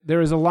There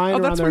is a line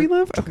around that's there where you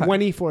live? Okay.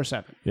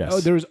 24/7. Yes. Oh,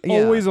 there's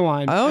always a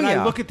line. Oh, and I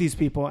yeah. look at these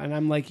people and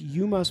I'm like,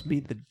 you must be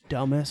the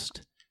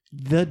dumbest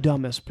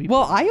people.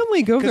 Well, I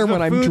only go there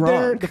when I'm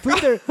drunk. The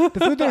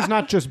food there is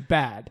not just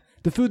bad.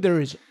 The food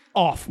there is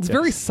awful. It's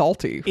very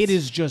salty. It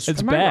is just.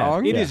 It's Am I bad.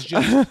 wrong? It is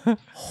just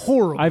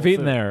horrible. I've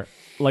eaten food. there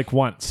like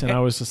once, and I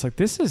was just like,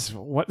 "This is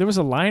what." There was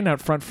a line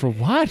out front for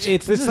what?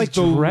 It's This is like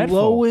the dreadful.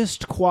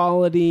 lowest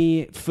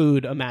quality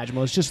food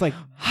imaginable. It's just like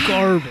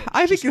garbage.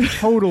 I think Just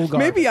total garbage.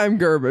 maybe I'm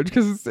garbage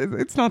because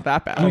it's not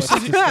that bad. You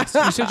said you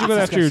go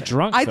there after you're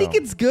drunk. I think though.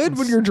 it's good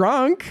when you're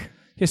drunk.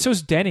 Yeah,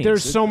 so's Denny's.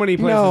 There's so many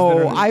places.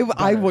 No, that are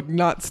I would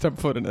not step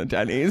foot in a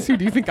Denny's. Who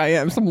do you think I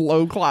am? Some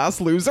low class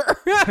loser?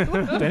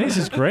 Denny's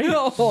is great.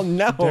 Oh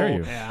no! Dare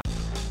you? Yeah.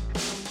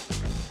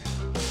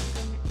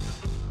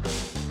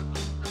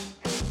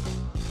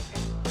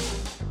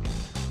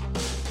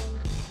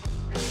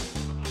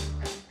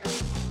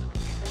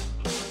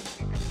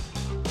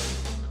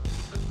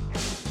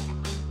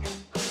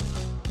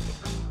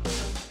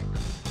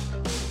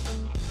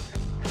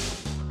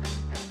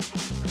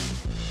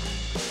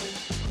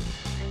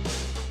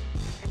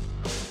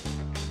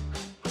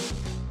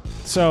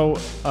 So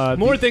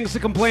More things to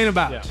complain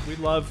about. Yeah, we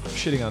love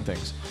shitting on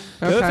things.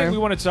 The other Okay. thing we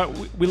wanted to talk,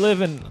 we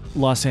live in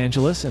Los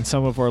Angeles, and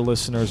some of our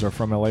listeners are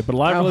from LA, but a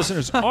lot of our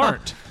listeners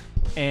aren't.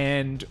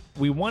 And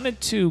we wanted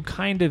to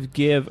kind of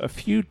give a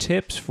few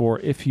tips for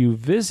if you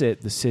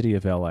visit the city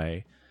of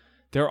LA.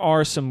 There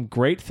are some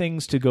great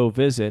things to go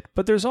visit,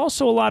 but there's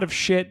also a lot of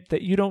shit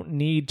that you don't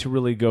need to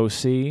really go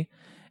see.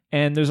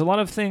 And there's a lot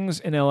of things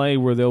in LA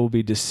where there will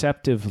be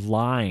deceptive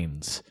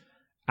lines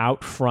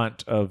out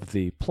front of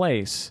the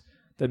place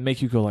that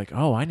make you go like,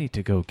 oh, I need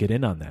to go get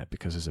in on that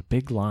because there's a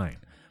big line.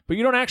 But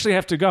you don't actually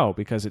have to go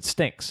because it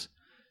stinks.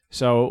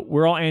 So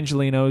we're all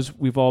Angelinos.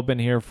 We've all been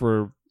here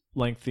for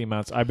lengthy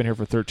amounts. I've been here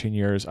for 13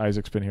 years.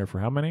 Isaac's been here for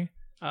how many?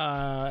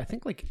 I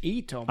think like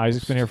 8 almost.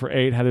 Isaac's been here for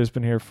 8. Heather's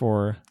been here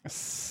for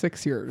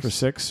 6 years.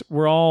 6.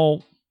 We're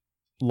all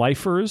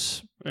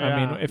lifers. I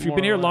Yeah, mean, if you've more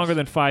been or here less. longer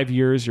than 5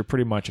 years, you're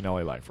pretty much an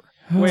LA lifer.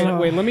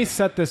 Wait, let me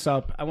set this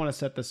up. I want to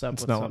set this up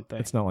with something.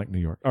 It's not like New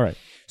York. All right.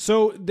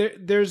 So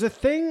there's a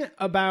thing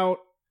about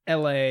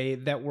LA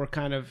that we're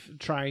kind of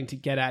trying to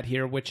get at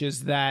here, which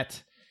is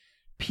that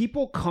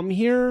people come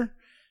here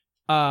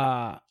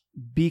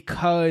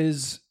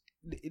because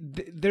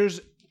there's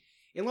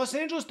in Los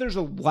Angeles there's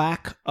a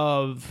lack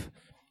of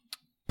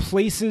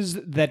places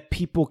that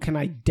people can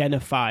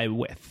identify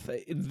with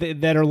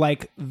that are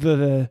like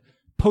the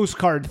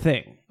postcard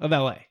thing of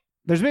LA.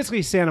 There's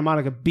basically Santa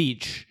Monica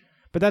Beach,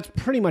 but that's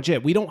pretty much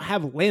it. We don't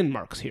have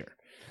landmarks here.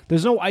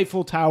 There's no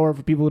Eiffel Tower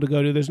for people to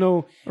go to. There's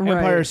no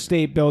Empire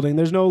State Building.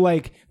 There's no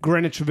like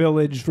Greenwich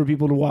Village for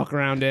people to walk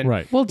around in.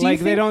 Right. Well, do you Like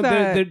think they don't.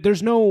 that...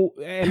 There's no,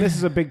 and this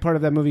is a big part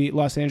of that movie.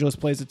 Los Angeles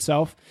Plays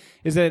itself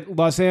is that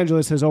Los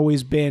Angeles has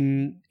always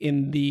been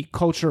in the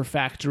culture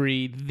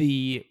factory,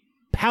 the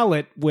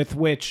palette with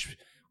which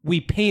we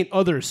paint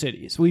other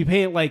cities. We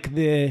paint like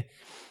the.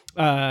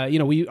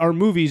 Our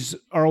movies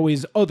are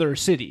always other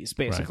cities,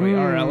 basically,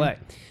 are LA.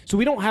 So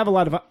we don't have a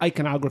lot of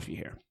iconography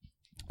here.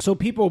 So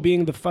people,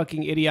 being the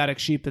fucking idiotic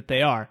sheep that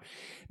they are,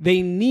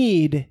 they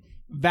need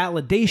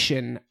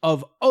validation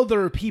of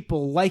other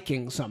people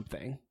liking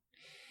something.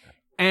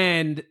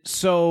 And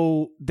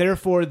so,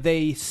 therefore,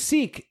 they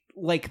seek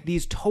like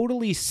these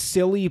totally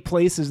silly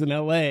places in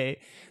LA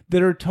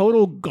that are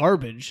total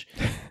garbage.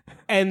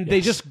 And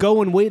they just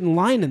go and wait in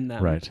line in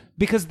them. Right.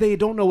 Because they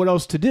don't know what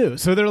else to do.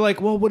 So they're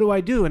like, well, what do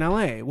I do in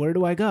LA? Where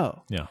do I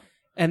go? Yeah.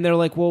 And they're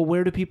like, well,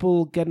 where do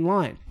people get in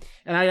line?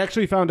 And I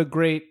actually found a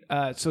great,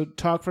 so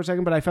talk for a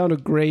second, but I found a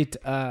great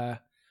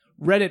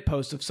Reddit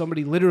post of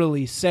somebody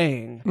literally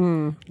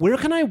saying, where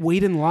can I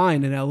wait in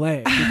line in LA?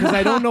 Because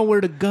I don't know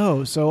where to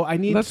go. So I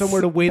need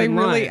somewhere to wait in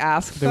line. They really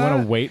ask They that?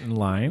 want to wait in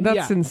line.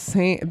 That's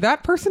insane.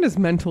 That person is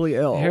mentally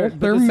ill. But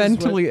They're this is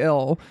mentally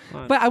ill.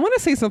 But I want to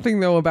say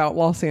something though about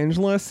Los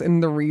Angeles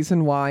and the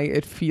reason why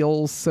it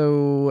feels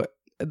so.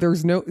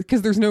 There's no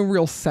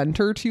real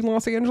center to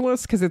Los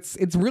Angeles because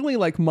it's really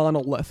like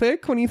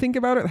monolithic when you think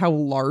about it, how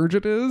large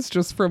it is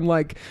just from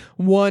like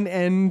one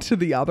end to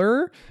the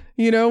other.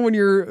 You know, when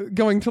you're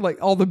going to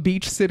like all the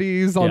beach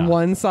cities on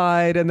one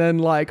side and then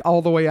like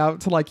all the way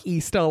out to like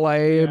East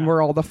LA and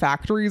where all the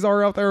factories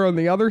are out there on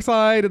the other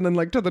side. And then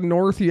like to the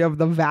north, you have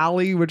the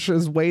valley, which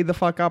is way the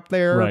fuck up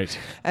there. Right.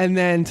 And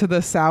then to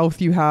the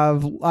south, you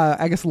have,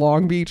 I guess,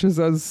 Long Beach is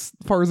as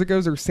far as it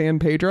goes, or San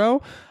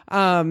Pedro.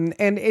 And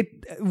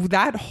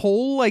that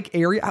whole like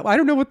area, I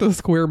don't know what the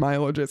square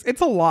mileage is.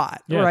 It's a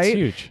lot, Yeah, right?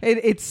 it's huge.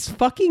 It's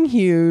fucking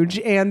huge,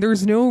 and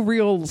there's no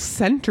real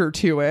center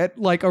to it,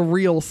 like a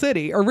real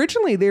city.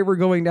 Originally, they were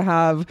going to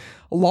have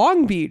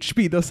Long Beach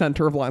be the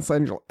center of Los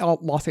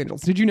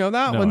Angeles. Did you know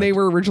that? No, When they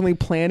were originally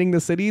planning the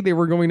city, they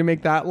were going to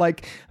make that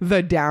like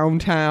the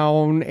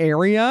downtown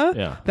area.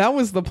 Yeah. That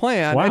was the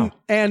plan. Wow.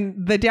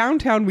 And the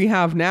downtown we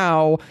have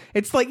now,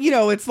 it's like,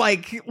 it's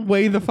like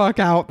way the fuck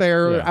out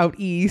there, out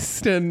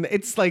east. And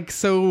it's like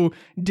so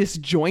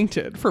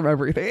disjointed from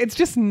everything. It's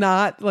just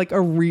not like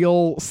a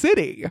real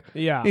city.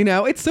 Yeah.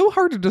 It's so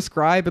hard to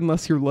describe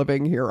unless you're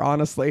living here,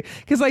 honestly.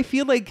 Because I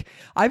feel like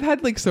I've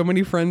had like so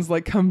many friends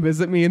like come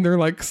visit me and they're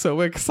like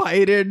so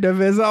excited to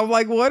visit. I'm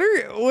like, what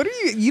are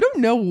you don't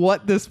know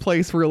what this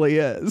place really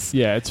is.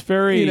 Yeah, it's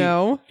very,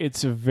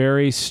 it's a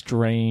very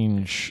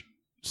strange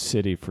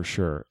city for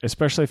sure,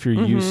 especially if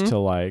you're used to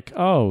like,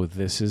 oh,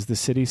 this is the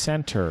city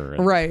center.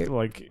 And right.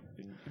 Like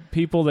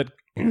people that,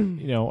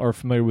 are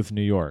familiar with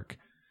New York.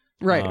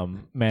 Right.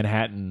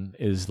 Manhattan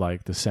is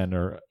like the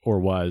center or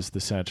was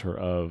the center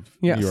of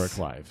New York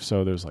life.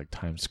 So there's like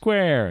Times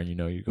Square and you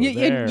go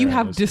there. And you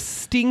have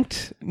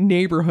distinct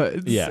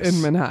neighborhoods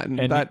in Manhattan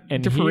that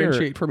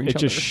differentiate from each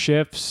other. It just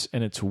shifts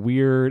and it's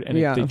weird and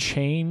they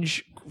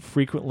change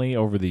frequently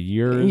over the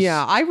years.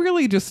 Yeah, I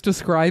really just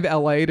describe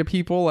LA to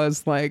people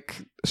as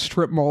like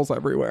strip malls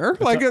everywhere.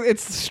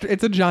 It's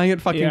a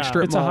giant fucking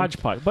strip it's mall. It's a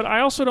hodgepodge. But I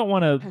also don't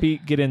want to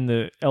get in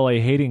the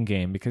LA hating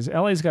game because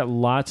LA's got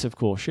lots of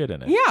cool shit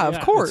in it. Yeah,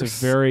 of course.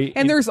 It's a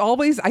there's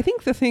always, I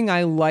think the thing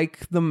I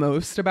like the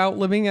most about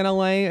living in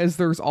LA is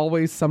there's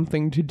always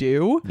something to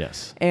do.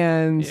 Yes.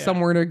 And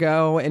somewhere to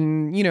go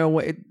and,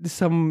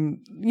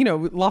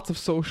 lots of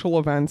social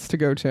events to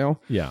go to.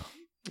 Yeah.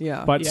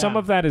 Yeah. But some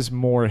of that is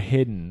more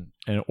hidden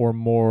or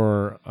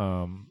more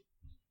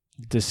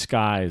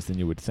disguised than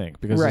you would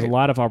think because there's a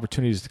lot of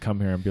opportunities to come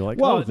here and be like,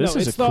 this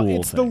is a cool thing.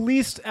 It's the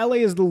least, LA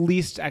is the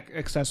least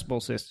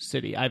accessible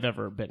city I've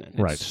ever been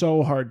in. It's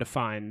so hard to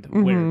find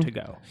where to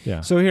go.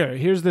 Yeah. So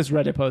here's this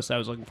Reddit post I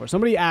was looking for.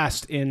 Somebody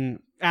asked in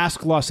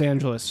Ask Los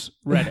Angeles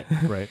Reddit.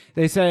 Right.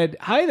 They said,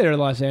 "Hi there,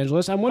 Los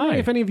Angeles. I'm wondering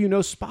if any of you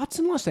know spots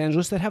in Los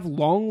Angeles that have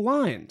long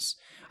lines.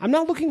 I'm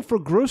not looking for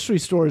grocery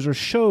stores or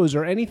shows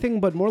or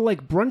anything but more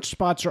like brunch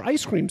spots or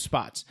ice cream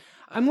spots.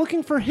 I'm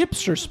looking for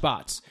hipster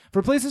spots,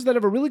 for places that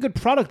have a really good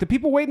product that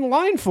people wait in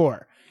line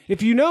for.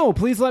 If you know,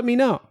 please let me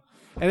know."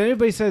 And then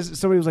everybody says,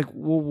 somebody was like,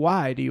 "Well,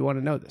 why do you want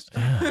to know this?"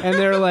 And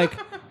they're like,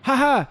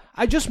 "Haha,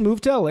 I just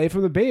moved to LA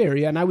from the Bay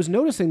Area and I was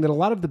noticing that a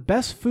lot of the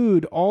best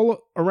food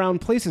all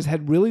around places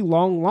had really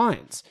long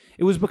lines.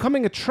 It was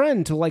becoming a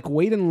trend to like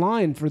wait in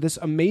line for this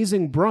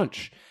amazing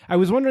brunch. I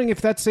was wondering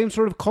if that same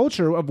sort of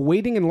culture of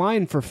waiting in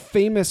line for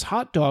famous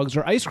hot dogs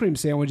or ice cream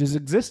sandwiches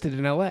existed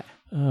in LA."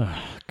 Oh,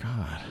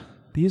 God.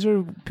 This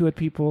is what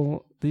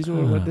people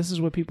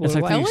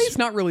are like. LA's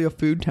not really a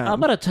food town. I'm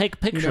going to take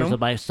pictures of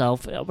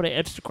myself. I'm going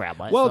to Instagram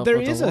myself. Well, there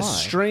is a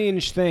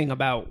strange thing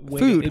about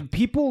food.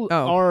 People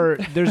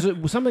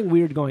there's something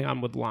weird going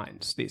on with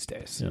lines these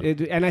days. Yeah.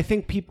 And I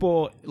think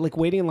people, like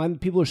waiting in line,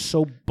 people are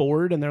so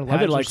bored and their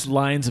lives like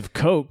lines of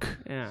Coke.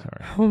 Yeah.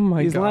 Sorry. Oh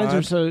my God. These lines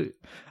are so...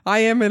 I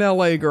am an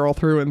LA girl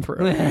through and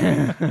through.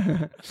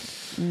 I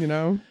don't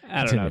know.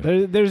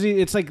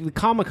 It's like the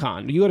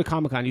Comic-Con. You go to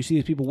Comic-Con, you see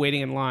these people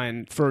waiting in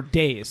line for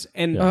days.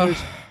 And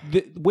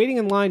waiting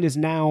in line is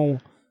now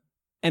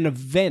an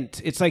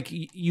event. It's like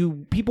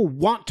people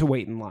want to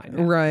wait in line.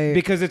 Right.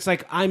 Because it's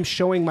like, I'm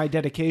showing my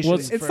dedication. Well,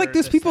 it's like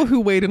there's people who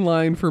wait in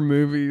line for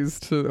movies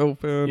to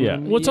open. Yeah.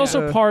 Well, it's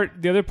also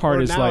the other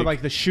part is now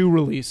like the shoe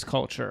release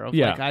culture. Of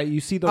you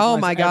see those oh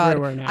lines my God.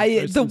 everywhere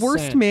now. The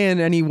worst man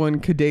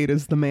anyone could date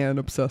is the man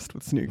obsessed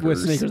with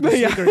sneakers.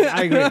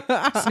 I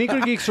agree.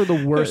 Sneaker geeks are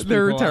the worst.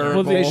 They're people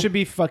terrible. Well, they should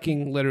be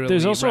fucking literally.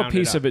 There's also a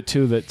piece up. of it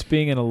too that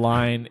being in a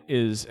line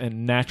is a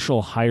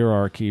natural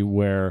hierarchy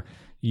where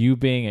you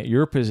being at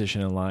your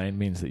position in line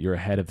means that you're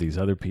ahead of these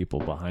other people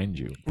behind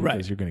you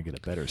because you're going to get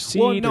a better seat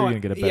or you're going to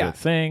get a better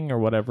thing or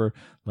whatever.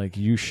 Like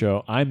you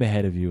show, I'm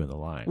ahead of you in the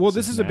line. Well,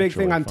 this is a big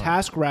thing on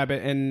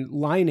TaskRabbit and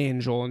Line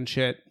Angel and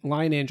shit.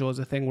 Line Angel is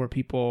a thing where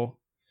people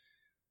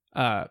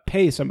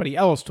pay somebody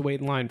else to wait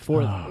in line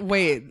for them.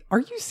 Wait, are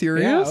you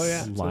serious?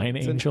 Yeah, Line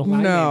Angel?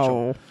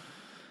 No.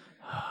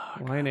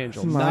 Line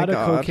Angel, not a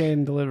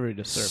cocaine delivery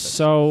service.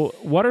 So,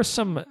 what are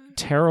some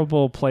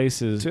terrible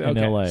places in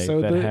LA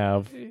that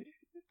have?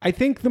 I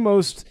think the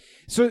most.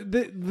 So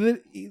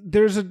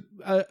there's an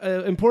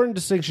important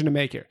distinction to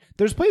make here.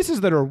 There's places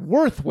that are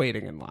worth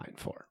waiting in line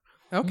for.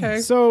 Okay.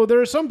 So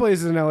there are some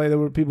places in LA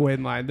where people wait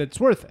in line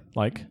that's worth it.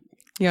 Like?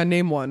 Yeah,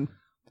 name one.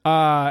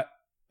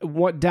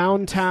 What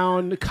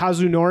downtown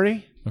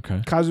Kazunori?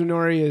 Okay.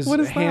 Kazunori is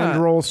hand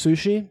roll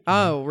sushi.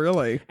 Oh,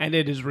 really? And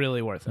it is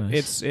really worth it.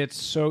 Nice.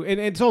 It's so, and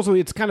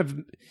it's kind of,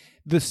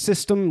 the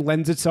system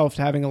lends itself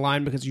to having a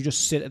line because you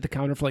just sit at the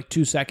counter for like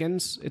 2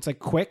 seconds. It's like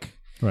quick.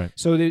 Right.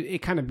 So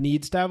it kind of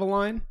needs to have a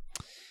line.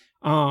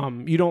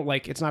 You don't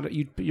like, it's not,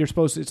 you're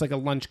supposed to, it's like a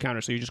lunch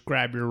counter, so you just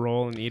grab your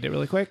roll and eat it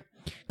really quick.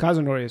 Casa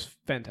Nori is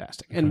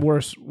fantastic and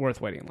worth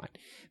waiting in line.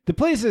 The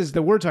places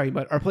that we're talking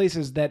about are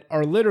places that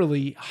are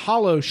literally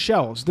hollow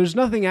shells. There's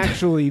nothing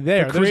actually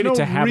there. They're created there's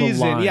no to have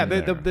reason. a line Yeah,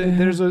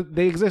 there.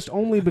 they exist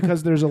only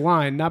because there's a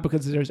line, not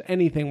because there's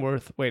anything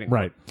worth waiting for.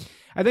 Right.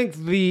 I think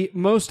the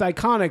most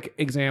iconic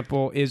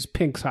example is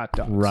Pink's Hot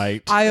Dogs.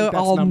 Right.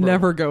 I'll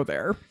never one. go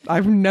there.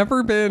 I've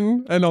never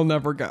been, and I'll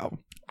never go.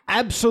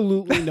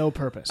 Absolutely no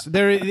purpose. It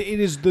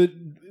is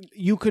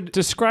you could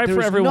describe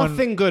for everyone.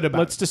 Nothing good about.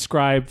 Let's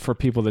describe for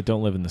people that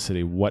don't live in the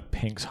city what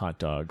Pink's Hot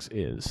Dogs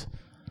is.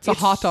 It's a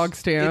hot dog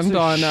stand it's a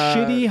on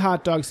shitty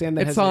hot dog stand.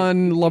 That it's has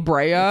on La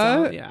Brea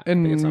I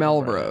think it's on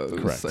Melrose,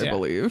 Correct. I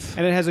believe.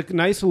 and it has a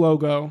nice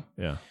logo.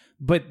 Yeah.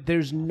 But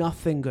there's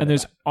nothing good. And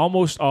there's about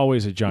almost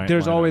always a giant.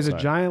 There's line always a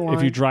outside. giant line.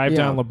 If you drive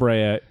down Yeah. La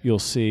Brea, you'll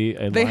see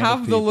a They line have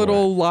of the people.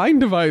 little line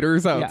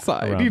dividers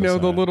outside. Around You the know,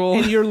 the side. little.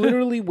 and you're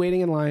literally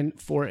waiting in line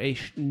for a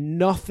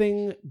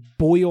nothing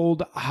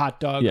boiled hot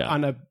dog Yeah.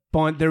 on a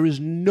bun. There is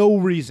no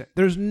reason.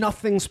 There's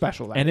nothing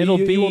special about And it. it'll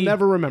be- you will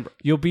never remember.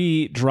 You'll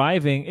be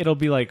driving. It'll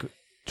be like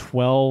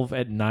 12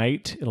 at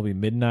night. It'll be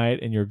midnight,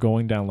 and you're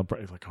going down La Brea.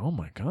 You're like, oh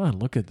my god,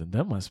 look at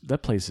that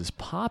place is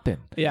popping.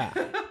 Yeah.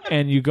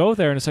 And you go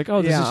there, and it's like,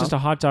 oh, this is Yeah. just a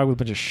hot dog with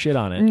a bunch of shit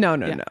on it. No.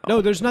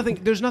 No, there's nothing.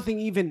 There's nothing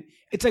even.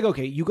 It's like,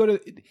 okay, you go to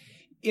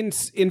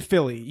in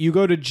Philly, you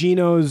go to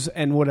Gino's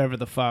and whatever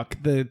the fuck,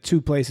 the two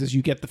places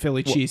you get the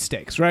Philly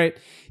cheesesteaks, right?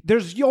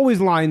 There's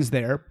always lines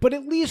there, but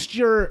at least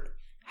you're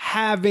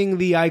having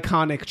the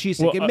iconic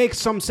cheesesteak. Well, it makes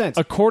some sense.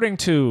 According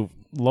to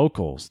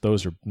locals,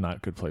 those are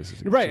not good places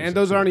to get Right, cheese. and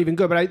those aren't even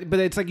good. But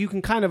it's like you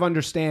can kind of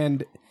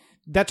understand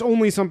that's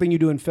only something you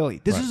do in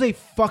Philly. This is a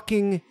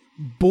fucking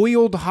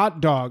boiled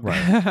hot dog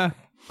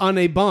on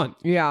a bun.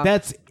 Yeah.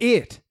 That's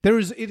it.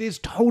 It is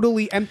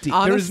totally empty.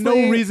 There is no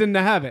Honestly- reason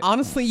to have it.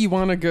 Honestly, you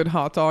want a good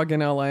hot dog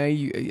in LA,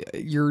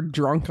 you're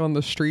drunk on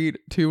the street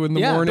 2 in the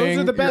Yeah, those morning.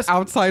 are the best. You're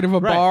outside of a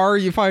Right. bar,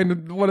 you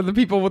find one of the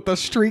people with the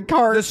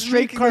streetcar. The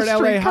streetcar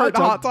LA hot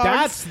dog.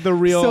 That's the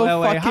real so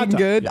LA fucking hot dog.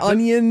 good. Yeah.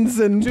 Onions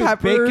and Dude,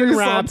 peppers bacon on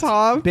wrapped,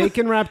 top.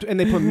 bacon wrapped, and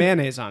they put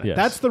mayonnaise on it. Yes.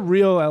 That's the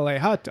real LA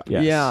hot dog.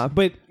 Yes. Yeah.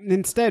 But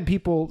instead,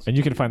 people And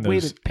you can find wait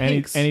those at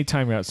Pink's.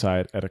 anytime you're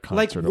outside at a concert.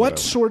 Like, or what whatever.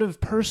 sort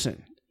of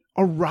person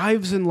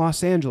arrives in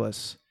Los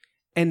Angeles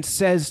and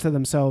says to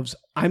themselves,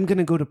 "I'm going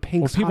to go to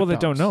Pink's"? Well, people hot that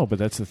don't dogs." know, but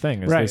that's the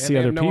thing is Right, they and see they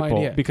other have no people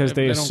idea. because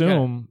they They don't get it.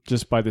 assume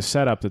just by the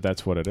setup that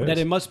that's what it is. that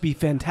it must be I mean,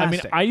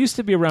 fantastic. I used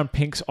to be around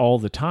Pink's all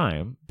the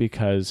time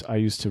because I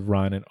used to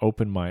run an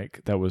open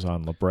mic that was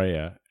on La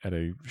Brea at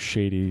a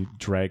shady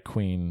drag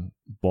queen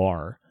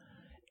bar,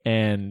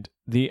 and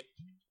the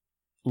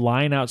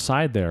line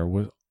outside there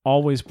was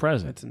always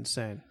present. That's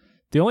insane.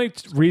 The only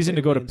reason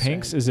to go to Completely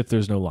Pink's insane. is if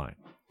there's no line.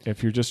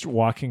 If you're just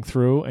walking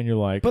through and you're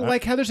like, But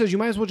like Heather says, you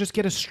might as well just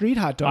get a street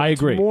hot dog. I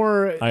agree. It's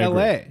more I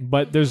LA. agree.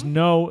 But there's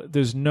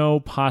no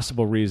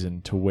possible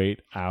reason to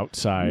wait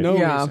outside No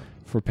Yeah. reason.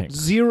 for Pink's.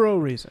 Zero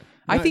reason.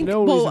 I think.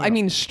 No Well, reason I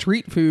mean,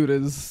 street food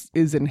is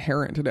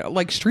inherent in it.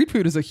 Like, street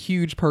food is a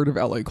huge part of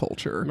LA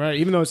culture. right?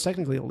 Even though it's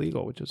technically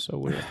illegal, which is so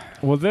weird.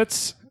 Well,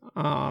 that's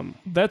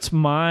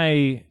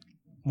my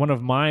one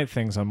of my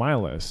things on my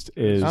list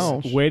is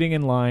Oh. waiting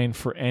in line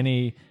for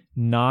any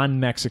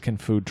non-Mexican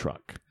food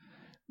truck.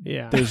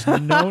 Yeah.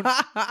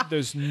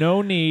 There's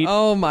no need.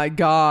 Oh my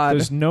god!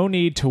 There's no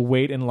need to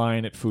wait in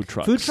line at food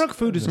trucks. Food truck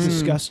food is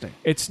disgusting.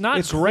 It's not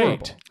It's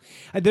great.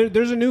 horrible.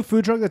 There's a new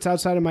food truck that's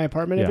outside of my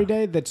apartment Yeah. every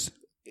day that's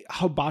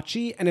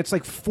hibachi, and it's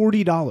like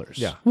 $40.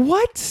 Yeah.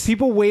 What?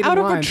 People wait Out in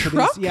of a line for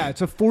truck? these. Yeah,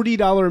 it's a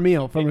 $40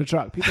 meal from a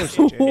truck. People are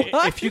such idiots.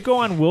 If you go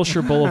on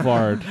Wilshire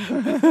Boulevard,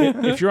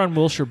 if you're on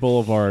Wilshire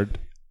Boulevard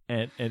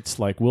and it's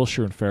like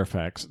Wilshire and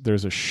Fairfax,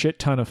 there's a shit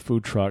ton of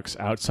food trucks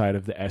outside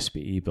of the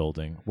SBE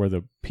building where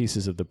the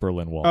pieces of the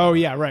Berlin Wall. Oh are.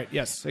 yeah, right.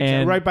 Yes, exactly.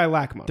 And right by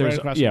LACMA. There's Right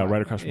across yeah, from right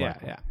LACMA. across from Yeah,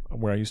 LACMA, yeah.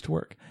 where I used to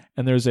work.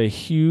 And there's a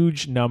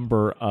huge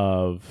number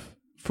of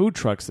food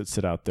trucks that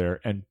sit out there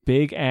and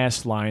big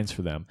ass lines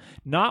for them.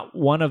 Not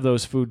one of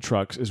those food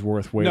trucks is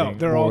worth waiting No,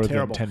 they're more all than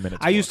terrible. 10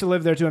 minutes. I used to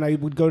live there too, and I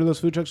would go to those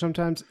food trucks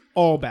sometimes.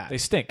 All bad. They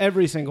stink.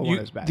 Every single one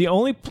is bad. The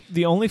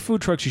only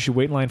food trucks you should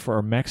wait in line for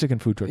are Mexican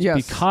food trucks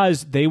Yes.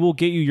 because they will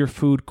get you your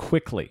food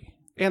quickly.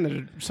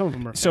 and some of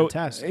them are So-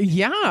 fantastic.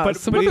 Yeah, But-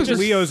 some but of it's those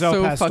are Leo's El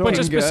so Pastor. fucking But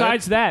just good.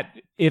 besides that,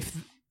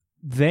 if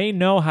they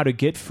know how to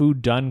get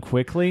food done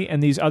quickly,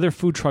 and these other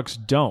food trucks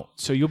don't,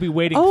 so you'll be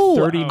waiting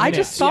 30 minutes. I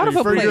just thought of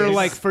a for place. your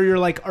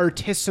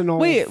artisanal.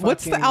 Wait,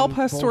 what's the fucking Al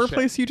Pastor bullshit.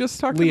 place you just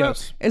talked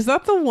Leo's. about? Is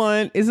that the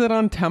one? Is it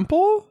on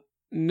Temple?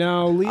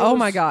 No, Leo's. Oh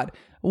my god.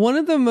 One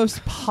of the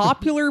most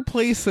popular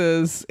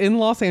places in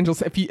Los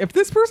Angeles. If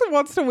this person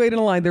wants to wait in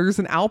a line, there's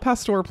an Al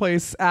Pastor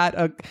place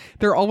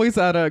they're always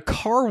at a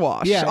car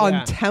wash on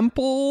Yeah.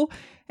 Temple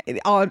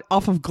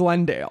off of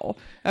Glendale.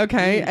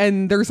 Okay?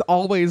 And there's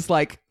always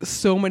like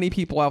so many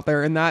people out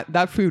there, and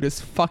that food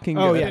is fucking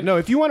Oh good. yeah, no.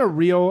 If you want a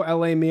real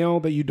LA meal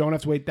that you don't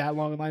have to wait that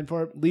long in line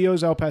for,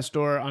 Leo's El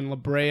Pastor on La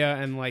Brea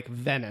and like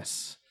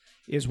Venice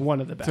is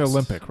one of the best. It's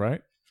Olympic,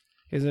 right?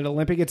 Is it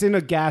Olympic? It's in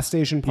a gas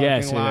station parking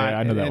Yes, lot. yeah,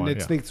 I know that and one,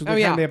 It's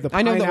yeah. they have the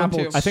I know that one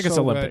pineapple. too. I think it's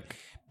so Olympic. good.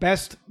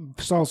 Best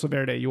salsa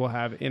verde you will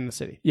have in the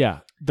city. Yeah,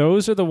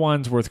 those are the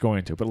ones worth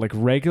going to. But like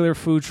regular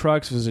food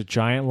trucks, there's a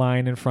giant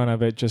line in front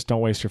of it. Just don't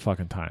waste your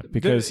fucking time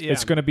because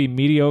it's going to be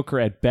mediocre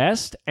at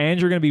best, and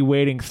you're going to be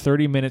waiting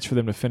 30 minutes for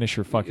them to finish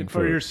your fucking For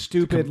food. your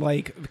stupid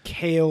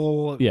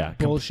kale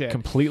bullshit.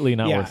 Completely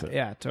not worth it.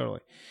 Yeah,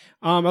 totally.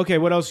 Okay,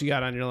 what else you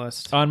got on your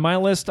list? On my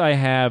list, I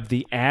have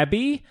the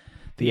Abbey.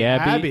 The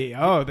Abbey.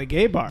 Oh, the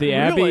gay bar. The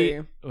Really?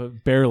 Abbey,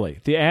 barely.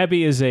 The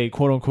Abbey is a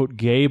quote unquote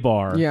gay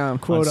bar. Yeah.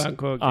 quote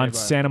unquote gay on bar.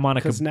 Santa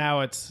Monica. Because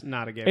now it's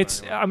not a gay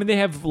It's. bar. I mean, they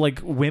have like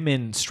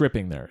women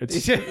stripping there.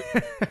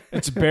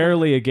 It's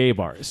barely a gay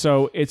bar.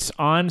 So it's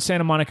on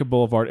Santa Monica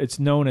Boulevard. It's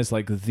known as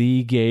like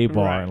the gay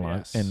bar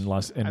Right, in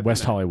yes.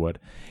 West Hollywood.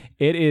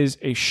 It is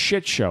a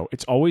shit show.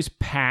 It's always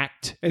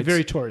packed. It's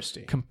very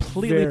touristy.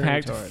 completely very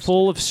packed, touristy.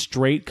 full of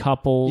straight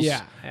couples.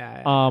 Yeah.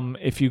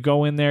 If you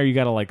go in there, you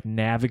got to like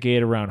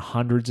navigate around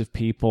hundreds of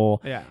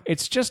people. Yeah.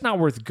 It's just not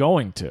worth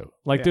going to.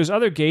 Like there's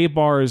other gay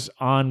bars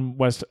on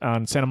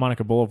Santa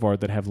Monica Boulevard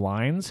that have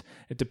lines.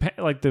 It depends.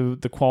 Like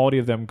the quality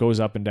of them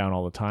goes up and down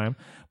all the time.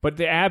 But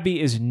the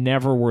Abbey is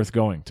never worth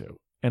going to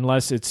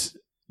unless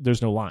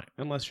there's no line.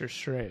 Unless you're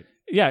straight.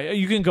 Yeah,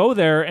 you can go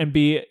there and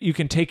you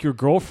can take your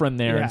girlfriend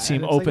there and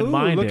seem it's like, ooh,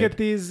 open-minded. look at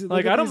these.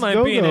 Like, look at I don't these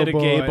mind being go-go at a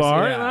gay boys.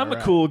 bar. Yeah, I'm a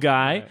right. cool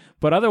guy. Right.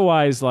 But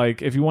otherwise,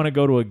 like, if you want to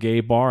go to a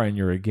gay bar and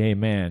you're a gay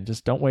man,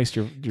 just don't waste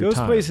your Those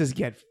time. places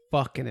get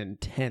fucking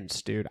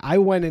intense, dude. I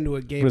went into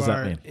a gay What does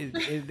bar that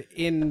mean?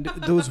 in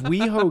those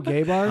WeHo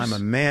gay bars. I'm a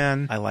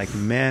man. I like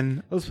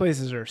men. Those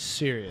places are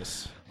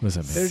serious. What does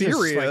that mean? They're just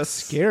like Serious?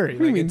 scary. What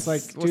do you Like, mean it's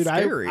like, what's dude,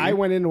 scary? I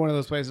went into one of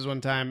those places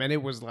one time and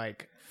it was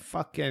like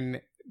fucking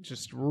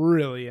just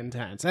really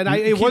intense. And You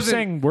it keep wasn't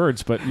saying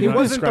words, but it you're not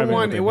wasn't the describing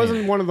one. what they It wasn't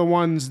mean. one of the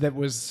ones that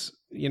was,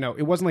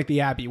 it wasn't like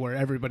the Abbey where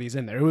everybody's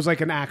in there. It was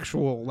like an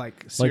actual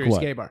like serious what?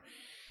 gay bar.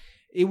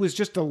 It was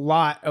just a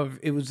lot of.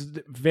 It was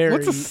very.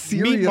 What's a meat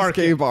serious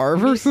market, gay bar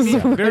versus a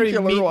very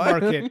regular meat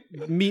one?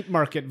 meat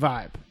market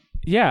vibe.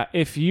 Yeah,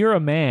 if you're a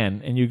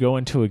man and you go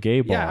into a gay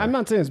bar, Yeah, I'm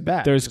not saying it's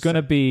bad. there's Just going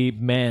to be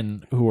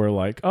men who are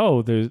like,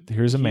 oh,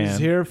 here's a man. He's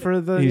here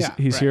for the. He's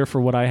right. here for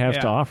what I have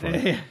Yeah. to offer.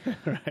 Yeah,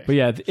 right. But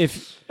yeah,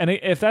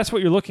 if that's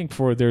what you're looking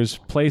for, there's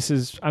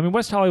places. I mean,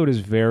 West Hollywood is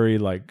very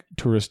like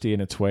touristy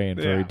in its way and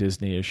very Yeah.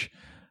 Disney-ish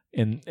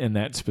in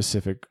that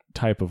specific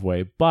type of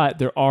way. But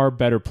there are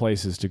better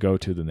places to go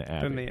to than the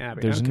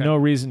Abbey. There's okay. no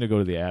reason to go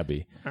to the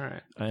Abbey All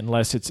right.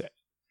 unless it's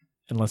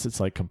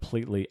like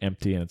completely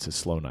empty and it's a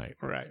slow night.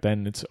 Right.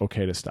 Then it's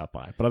okay to stop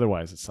by. But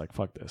otherwise, it's like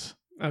fuck this.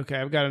 Okay,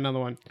 I've got another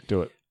one.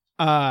 Do it.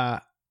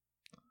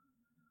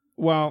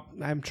 Well,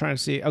 I'm trying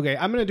to see. Okay,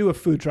 I'm gonna do a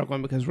food truck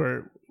one because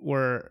we're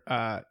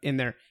in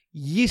there.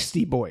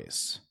 Yeasty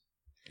Boys.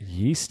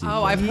 Yeasty.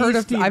 Oh, boy. I've heard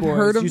of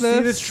You this.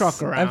 see this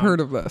truck around. I've heard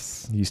of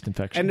this. yeast And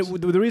infections.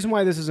 the reason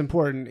why this is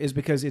important is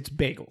because it's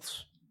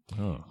bagels.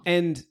 Oh.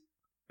 And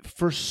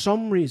for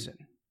some reason,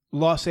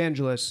 Los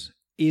Angeles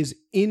is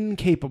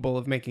incapable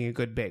of making a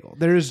good bagel.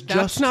 There is That's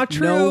just not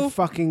true. no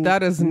fucking.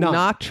 That is none.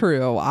 not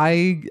true.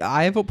 I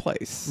have a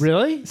place.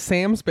 Really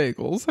Sam's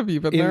Bagels. Have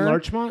you been in there?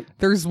 Larchmont.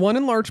 There's one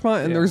in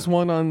Larchmont and Yeah. there's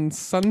one on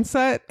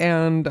Sunset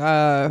and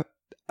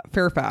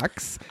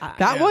Fairfax.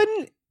 That yeah.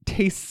 one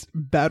tastes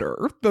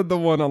better than the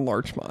one on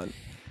Larchmont.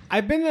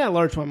 I've been to that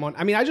Larchmont one.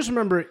 I mean, I just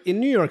remember in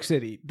New York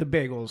City, the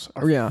bagels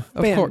are Yeah,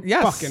 of course.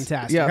 Yes. fucking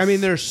tastic. Yes. I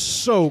mean, they're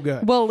so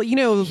good. Well, you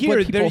know Here,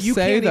 what people you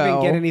say can't though.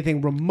 even get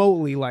anything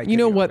remotely like. You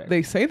know a New York what bagel.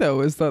 they say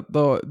though is that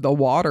the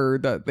water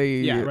that they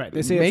Yeah, right.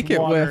 They say make it's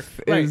it water.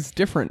 with Right. is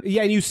different.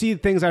 Yeah, and you see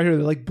things out here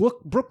that are like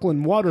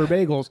Brooklyn water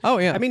bagels. Oh,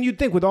 yeah. I mean, you'd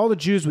think with all the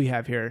Jews we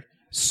have here,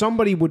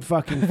 somebody would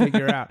fucking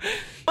figure out.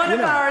 One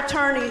of our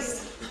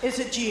attorneys is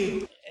a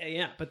Jew.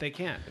 Yeah, but they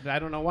can't. I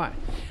don't know why.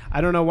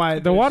 I don't know why.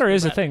 The water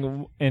is a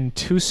thing. In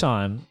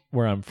Tucson,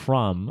 where I'm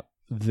from,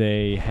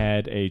 they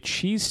had a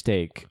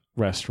cheesesteak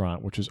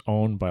restaurant, which was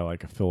owned by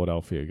like a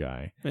Philadelphia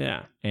guy.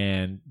 Yeah.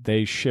 And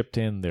they shipped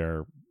in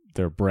their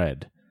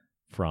bread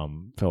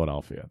from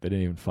Philadelphia. They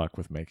didn't even fuck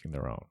with making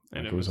their own.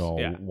 And Like, it it was was- all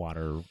yeah.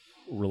 water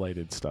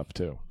related stuff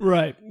too.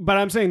 Right. But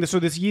I'm saying this. So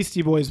this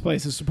Yeasty Boys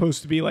place is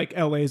supposed to be like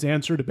LA's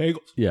answer to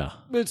bagels. Yeah.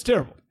 It's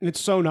terrible. It's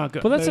so not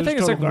good. But that's the It is thing.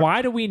 It's like, total why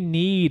garbage. do we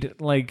need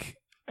like?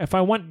 If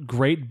I want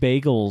great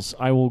bagels,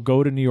 I will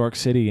go to New York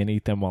City and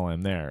eat them while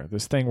I'm there.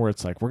 This thing where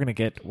it's like we're gonna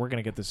get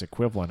this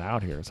equivalent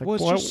out here. It's like Well,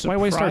 it's why, just why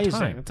waste our surprising.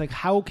 time? It's like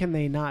how can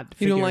they not?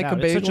 You don't figure it like a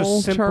out? It's such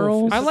bagel, simple-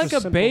 Charles? it's I such like a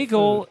simple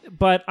bagel, food.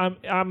 but I'm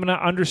gonna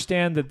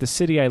understand that the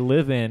city I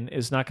live in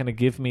is not gonna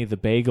give me the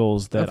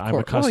bagels that Of I'm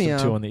course. accustomed Oh, yeah.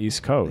 to on the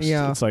East Coast.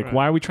 Yeah. It's like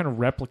why are we trying to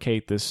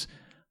replicate this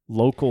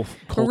local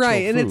cultural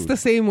Right, and food? it's the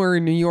same where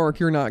in New York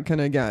you're not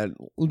gonna get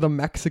the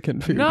Mexican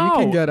food no, you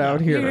can get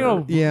out here.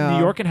 New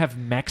York can have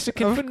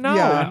Mexican food. No,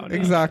 yeah, no.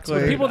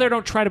 exactly. So people there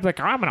don't try to be like,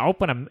 I'm gonna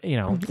open a,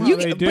 You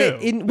they get, do.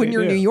 but when They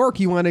you're in do. New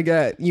York, you want to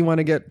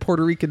get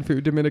Puerto Rican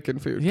food, Dominican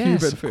food, Yes,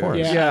 Cuban of food. course.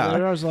 Yeah,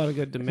 there is a lot of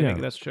good Dominican.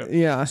 Yeah. That's true.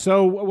 Yeah.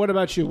 So what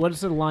about you? What is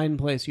the line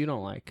place you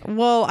don't like?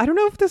 Well, I don't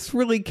know if this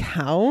really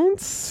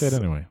counts. Say it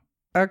anyway.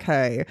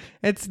 Okay,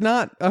 it's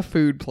not a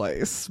food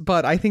place,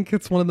 but I think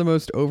it's one of the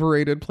most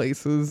overrated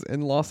places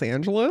in Los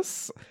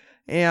Angeles.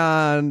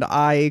 And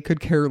I could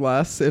care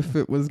less if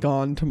it was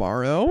gone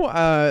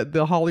tomorrow.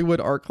 The Hollywood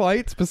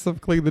ArcLight,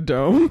 specifically the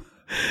Dome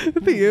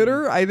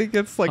Theater, I think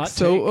it's like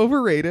so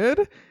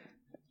overrated.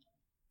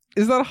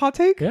 Is that a hot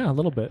take? Yeah, a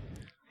little bit.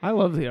 I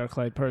love the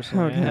ArcLight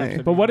personally.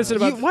 Okay. But what is it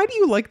about? Why do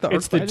you like the ArcLight?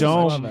 It's the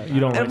dome. You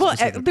don't like well,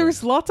 specifically.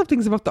 there's lots of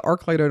things about the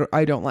ArcLight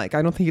I don't like.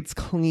 I don't think it's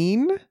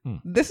clean.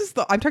 I'm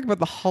talking about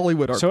the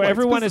Hollywood ArcLight. So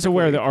everyone is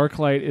aware the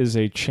ArcLight is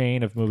a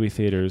chain of movie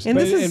theaters. And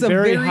this is a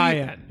very high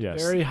end.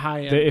 Yes. Very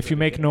high end. If you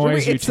make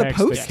noise, it's you text.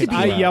 supposed to be.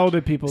 I yelled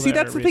at people. See,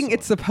 there that's the thing. recently.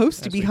 It's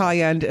supposed to be high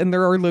end, and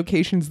there are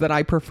locations that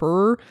I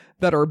prefer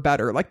that are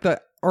better. Like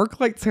the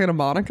ArcLight Santa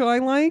Monica I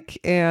like,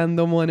 and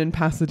the one in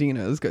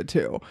Pasadena is good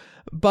too.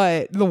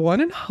 But the one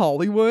in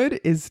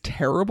Hollywood is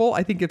terrible.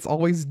 I think it's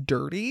always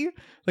dirty.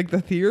 Like the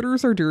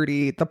theaters are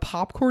dirty. The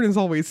popcorn is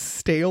always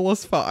stale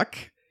as fuck.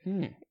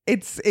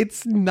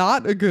 It's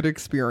not a good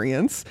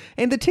experience.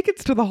 And the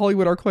tickets to the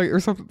Hollywood ArcLight or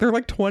something, they're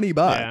like $20.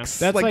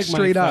 That's like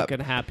straight my up.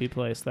 fucking happy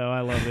place, though.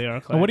 I love the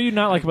ArcLight. And what do you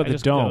not like about I the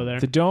just go dome? there.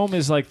 The dome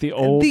is like the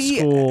old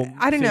school.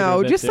 I don't theater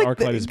know, that just the like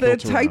ArcLight is the built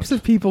types around.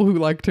 of people who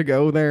like to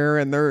go there,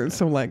 and they're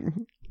so like,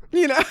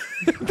 you know,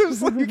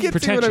 there's like, you can't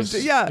see what I'm Pretentious.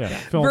 doing. Yeah,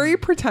 Film. very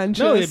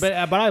pretentious.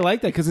 No, but I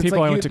like that because it's People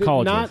like I went to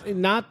college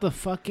not the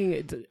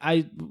fucking.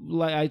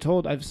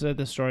 I've said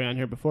this story on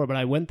here before, but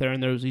I went there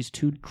and there was these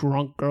two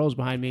drunk girls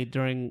behind me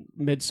during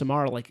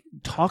Midsommar, like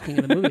talking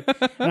in the movie,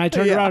 and I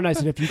turned around and I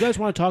said, "If you guys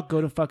want to talk,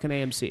 go to fucking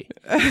AMC."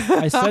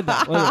 I said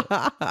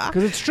that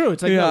because it's true.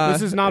 It's like, no,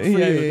 this is not for you.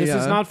 This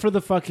is not for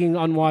the fucking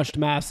unwashed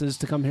masses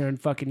to come here and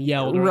fucking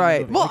yell. during the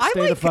Right. movie. Well, like, I stay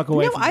like. the fuck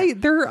away from me.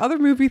 There are other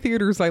movie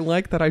theaters I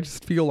like that I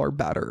just feel are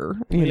better.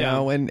 You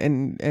know,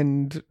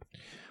 and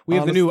We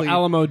have the new honestly,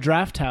 Alamo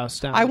Draft House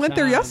down. I went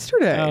there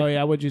yesterday. Oh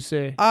yeah, what'd you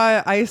see?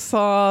 I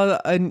saw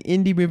an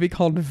indie movie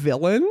called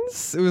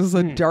Villains. It was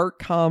a dark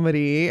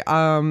comedy.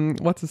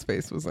 What's his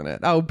face was in it?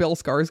 Oh, Bill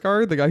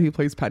Skarsgård, the guy who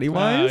plays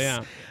Pennywise. Oh,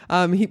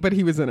 yeah.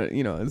 He was in it,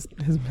 you know, as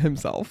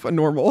himself, a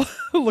normal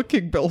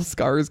looking Bill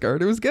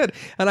Skarsgård. It was good,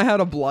 and I had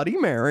a Bloody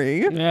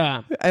Mary.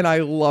 Yeah, and I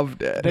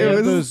loved it. they It have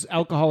was those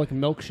alcoholic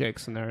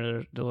milkshakes in there.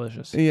 They're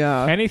delicious.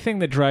 yeah. Anything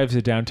that drives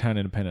a downtown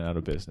independent out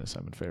of business,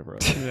 I'm in favor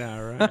of.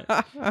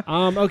 Yeah,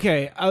 right.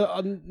 Okay.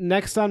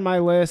 Next on my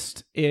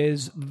list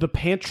is The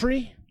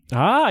Pantry.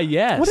 Ah,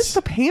 yes. What is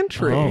the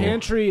pantry? Oh.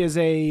 Pantry is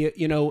a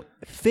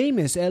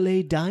famous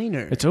LA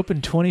diner. It's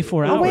open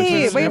 24 hours. Oh,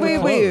 wait, It's wait, never wait,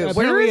 closed. wait.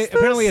 Where Apparently, is this?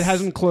 apparently it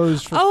hasn't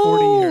closed for 40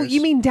 Oh, years. you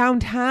mean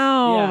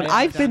downtown? Yeah,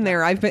 I've been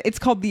there. It's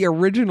called the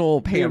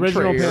original pantry, the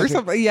original or Pantry.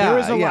 something. Yeah, There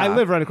is yeah. I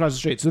live right across the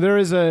street, so there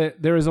is a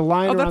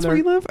line Oh, around that's there where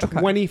you live? Okay.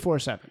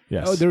 24/7.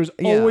 Yes. Oh, there's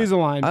Yeah. always a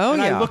line. Oh,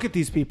 and yeah. I look at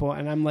these people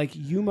and I'm like,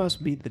 you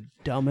must be the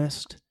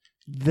dumbest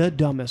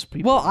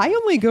people. Well, I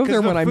only go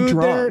there when I'm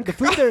drunk. The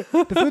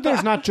food there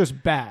is not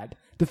just bad.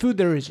 The food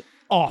there is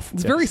awful.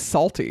 It's very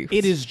salty.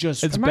 It is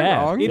just. It's Am I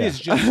bad. wrong? It Yeah. is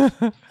just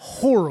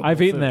horrible.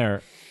 I've eaten food.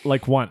 there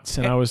like once,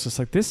 and I was just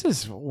like, "This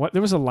is what."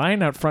 There was a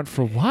line out front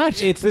for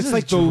what? It's This is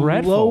like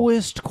dreadful. the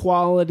lowest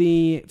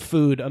quality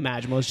food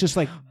imaginable. It's just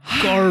like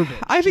garbage.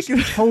 I think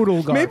Just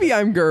total garbage. maybe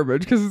I'm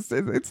garbage because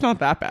it's not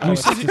that bad. You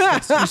said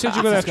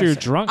you go after you're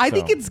drunk. I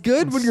think though. it's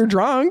good when you're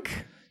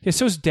drunk. Yeah,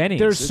 so's Denny's.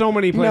 There's so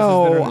many places. that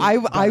No,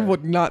 are I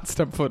would not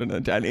step foot in a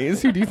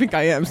Denny's. Who do you think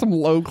I am? Some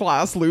low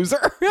class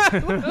loser?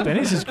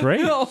 Denny's is great.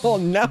 Oh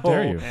no!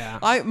 Dare you?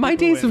 Yeah. My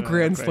days People of are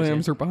grand crazy.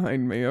 slams are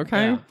behind me.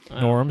 Okay.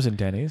 Norms and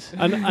Denny's.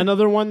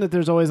 Another one that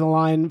there's always a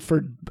line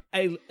for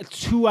a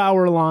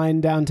 2-hour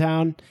line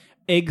downtown.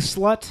 Egg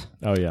Slut.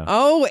 Oh yeah.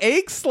 Oh,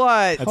 egg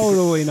slut.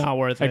 Totally not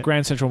worth it. At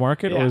Grand Central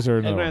Market, or is there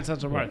at no? Grand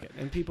Central Market,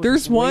 and people.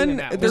 There's just one. winging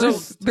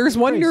that. There's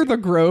one near the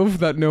Grove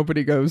that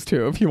nobody goes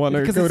to. If you want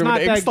to because go it's to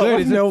not an egg that slut good.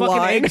 with It's no a fucking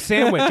line. egg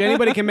sandwich.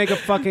 Anybody can make a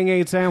fucking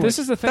egg sandwich. This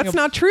is the thing. That's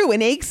not true.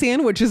 An egg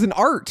sandwich is an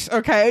art.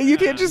 Okay, you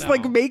can't just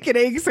like make an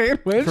egg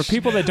sandwich. For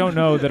people that don't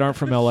know that aren't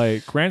from LA,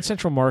 Grand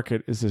Central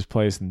Market is this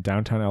place in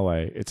downtown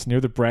LA. It's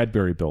near the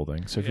Bradbury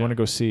Building. So if you want to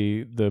go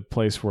see the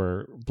place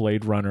where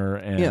Blade Runner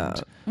and Yeah.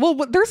 Well,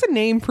 there's a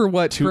name for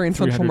what Grand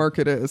Central 300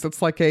 Market is.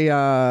 It's like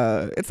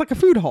a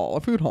food hall.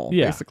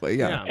 Yeah. Basically.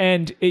 Yeah.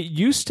 And it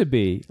used to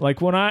be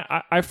like when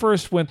I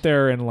first went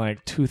there in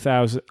like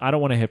 2000. I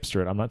don't want to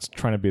hipster it. I'm not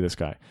trying to be this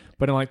guy.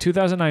 But in like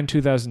 2009,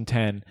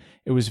 2010,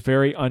 it was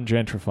very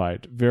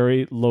ungentrified,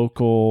 very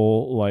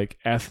local, like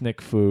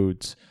ethnic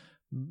foods,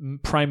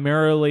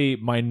 primarily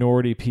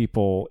minority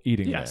people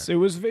eating yes, there. it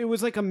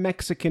was like a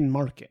Mexican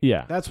market.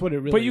 Yeah. that's what it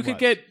really. But you was. could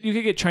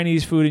get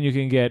Chinese food and you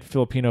can get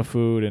Filipino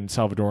food and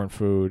Salvadoran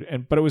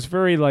food, but it was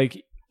very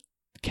like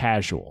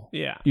casual.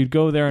 Yeah. You'd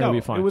go there and No,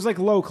 it'd be fine. it was like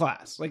low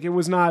class. Like it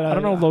was not. I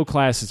don't know if low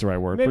class is the right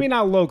word. Maybe but,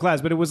 not low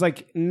class, but it was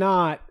like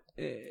not.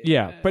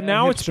 Yeah, but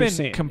now it's hipster been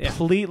scene.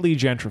 completely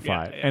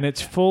gentrified, and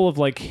it's full of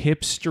like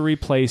hipstery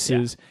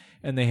places,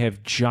 and they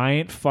have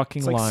giant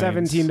fucking It's like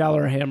lines.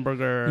 $17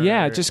 hamburger.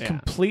 Yeah, just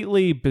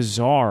completely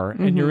bizarre.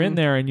 And you're in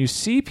there and you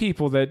see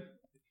people that,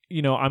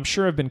 I'm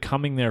sure have been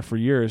coming there for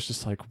years,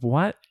 just like,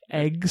 what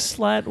egg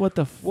slut. What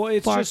the fuck? Well,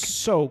 it's just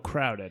so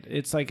crowded.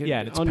 It's like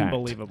it's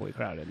unbelievably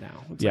crowded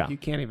now. It's Yeah. like you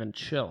can't even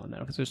chill in there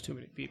because there's too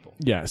many people.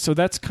 Yeah, so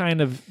that's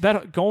kind of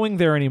that. Going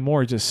there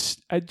anymore it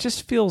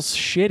just feels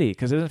shitty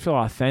because it doesn't feel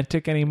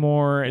authentic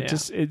anymore.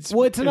 It's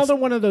another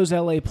one of those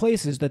LA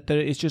places that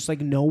it's just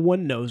like no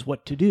one knows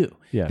what to do.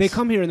 Yes. They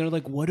come here and they're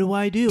like, "What do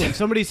I do?" And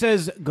somebody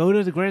says, "Go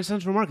to the Grand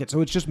Central Market."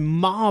 So it's just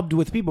mobbed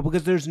with people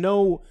because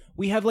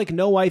we have like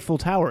no Eiffel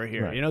Tower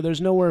here. Right. You know,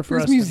 there's nowhere for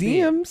There's us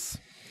museums. to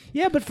be.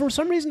 Yeah, but for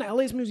some reason,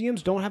 LA's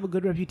museums don't have a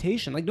good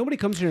reputation. Like nobody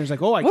comes here and is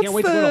like, "Oh, I can't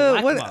wait to go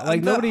to LACMA."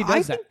 Like nobody does I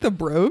that. think the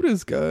Broad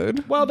is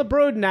good. Well, the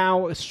Broad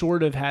now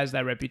sort of has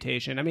that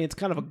reputation. I mean, it's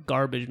kind of a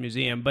garbage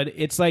museum, but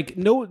it's like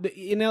in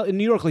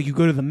New York, like you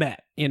go to the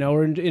Met, you know,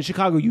 or in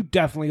Chicago, you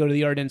definitely go to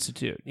the Art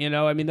Institute. You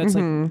know, I mean, that's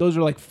like those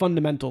are like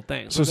fundamental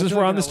things. So since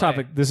we're on this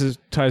topic,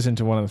 ties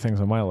into one of the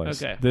things on my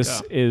list. Okay,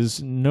 this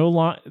is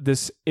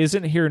this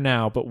isn't here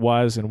now, but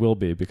was and will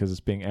be because it's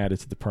being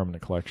added to the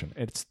permanent collection.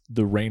 It's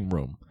the Rain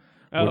Room.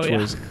 Which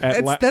was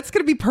that's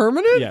going to be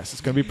permanent? Yes,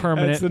 it's going to be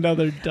permanent. That's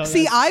another dumb.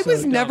 See, I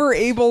was never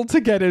able to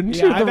get into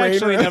the I've Rain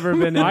actually Room. never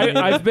been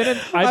in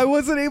I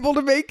wasn't able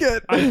to make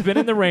it. I've been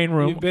in the Rain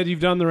Room. You've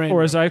done the Rain Or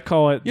Room. as I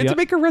call it, You have to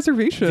make a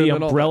reservation. the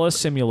and all umbrella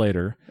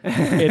simulator.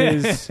 It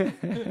is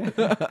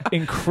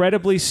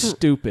incredibly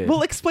stupid.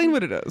 Well, explain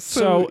what it is.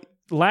 So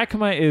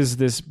LACMA is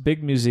this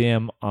big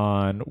museum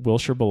on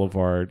Wilshire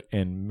Boulevard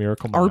in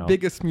Miracle Mile. our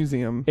biggest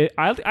museum.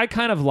 I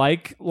kind of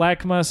like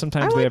LACMA.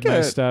 Sometimes they have like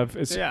nice it. stuff.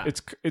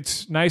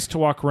 It's nice to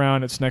walk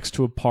around. It's next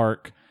to a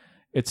park.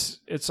 It's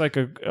like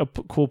a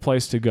cool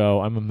place to go.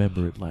 I'm a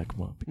member at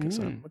LACMA because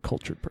I'm a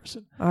cultured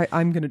person.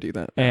 I'm going to do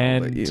that.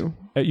 And you.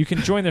 You can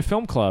join their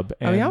film club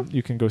and yeah?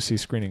 you can go see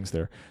screenings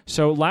there.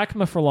 So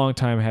LACMA for a long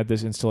time had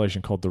this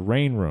installation called the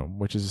Rain Room,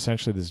 which is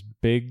essentially this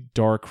big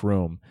dark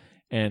room,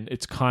 and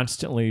it's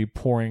constantly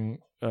pouring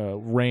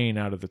rain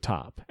out of the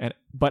top.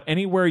 But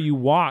anywhere you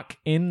walk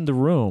in the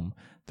room,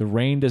 the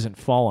rain doesn't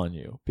fall on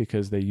you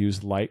because they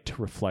use light to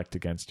reflect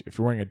against you. If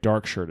you're wearing a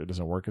dark shirt, it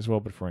doesn't work as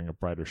well, but if you're wearing a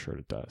brighter shirt,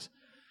 it does.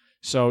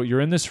 So you're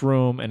in this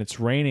room and it's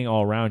raining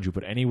all around you,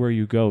 but anywhere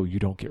you go, you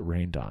don't get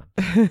rained on.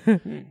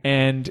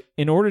 And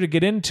in order to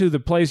get into the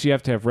place, you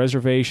have to have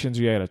reservations,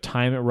 you got to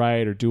time it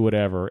right or do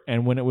whatever.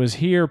 And when it was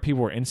here,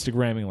 people were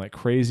Instagramming like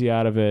crazy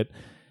out of it.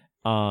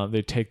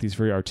 They take these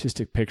very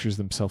artistic pictures of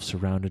themselves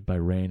surrounded by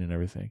rain and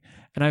everything.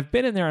 And I've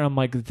been in there and I'm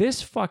like,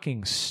 this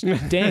fucking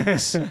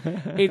stinks.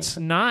 It's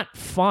not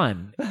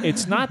fun.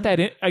 It's not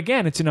that,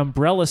 again, it's an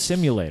umbrella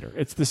simulator.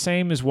 It's the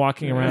same as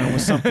walking around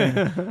with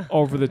something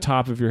over the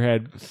top of your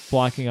head,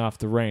 blocking off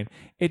the rain.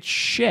 It's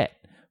shit.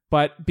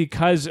 But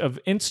because of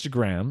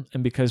Instagram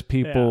and because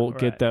people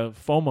get the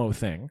FOMO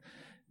thing,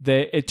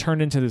 it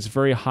turned into this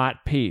very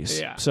hot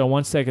piece. Yeah. So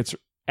once that gets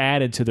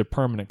added to their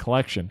permanent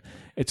collection,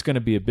 it's going to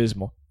be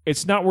abysmal.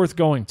 It's not worth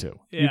going to.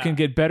 Yeah. You can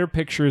get better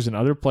pictures in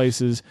other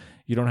places.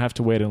 You don't have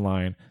to wait in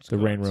line. The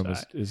Rain Room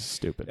is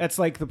stupid. That's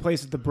like the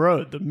place at the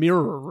Broad, the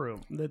Mirror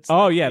Room. That's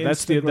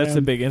that's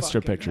the big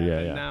Insta picture.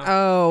 Yeah. Now.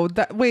 Oh,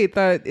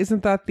 that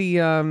isn't that the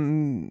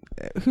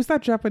who's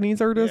that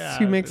Japanese artist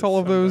who makes all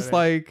of those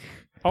like.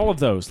 All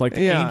of those, like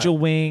the Angel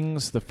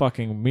Wings, the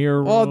fucking Mirror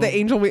Room. Oh, the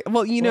Angel Wing.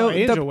 Well,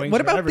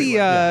 what about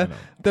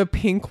the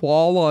pink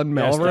wall on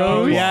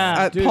Melrose?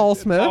 At dude, Paul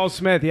Smith. Paul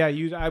Smith,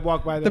 I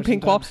walk by there the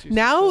pink wall.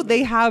 Now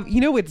they have,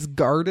 it's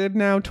guarded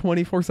now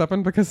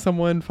 24/7 because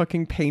someone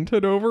fucking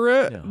painted over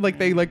it. Yeah. Like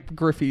they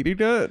graffitied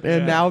it,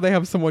 and now they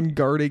have someone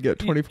guarding it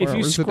 24 hours a day.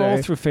 If you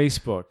scroll through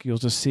Facebook, you'll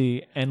just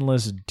see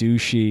endless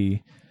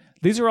douchey.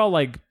 These are all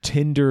like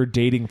Tinder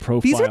dating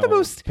profile. These are the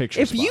most. Picture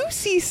if spots. you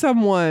see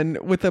someone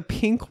with a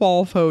pink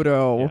wall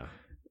photo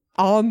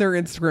on their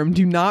Instagram,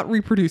 do not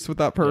reproduce with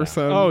that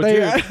person.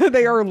 Yeah. Oh,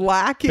 they are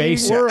lacking.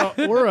 Basic.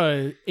 Or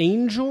a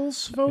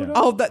angel's photo. Yeah.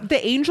 Oh, the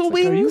angel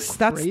wings.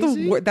 That's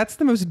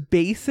the most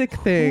basic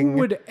thing. Who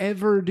would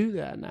ever do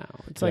that now?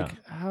 It's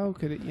like how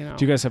could it?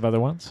 Do you guys have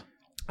other ones?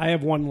 I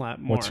have one lot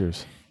more. What's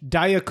yours?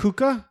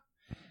 Dayakuka.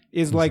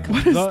 Is like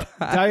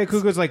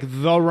Dayakuka is like the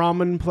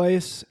ramen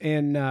place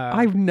in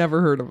I've never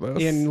heard of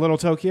this in Little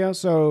Tokyo.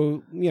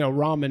 So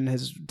ramen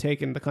has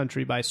taken the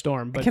country by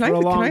storm. But can for a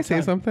long I say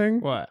time,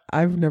 something? What?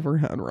 I've never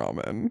had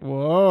ramen.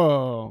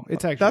 Whoa,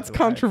 it's actually that's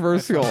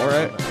controversial,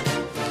 right?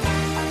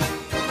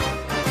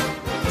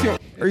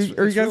 Are you guys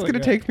really going to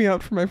take me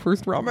out for my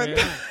first ramen?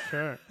 Yeah,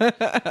 sure.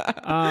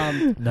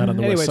 Not on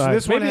the west side. So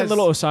this maybe a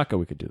little Osaka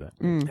we could do that.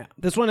 Yeah.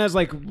 This one has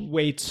like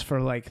waits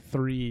for like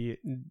 3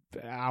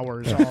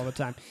 hours all the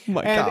time.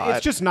 My and God.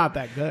 it's just not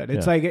that good.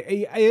 It's like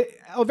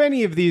of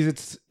any of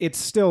these, it's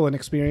still an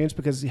experience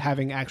because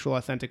having actual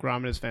authentic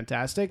ramen is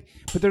fantastic.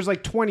 But there's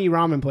like 20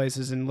 ramen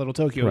places in Little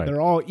Tokyo. Right. They're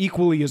all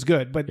equally as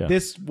good. But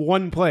this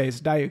one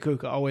place,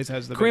 Dayakuka, always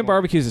has the Korean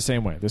barbecue is the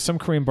same way. There's some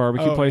Korean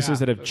barbecue places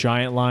that have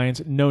giant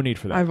lines. No need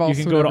for that. I've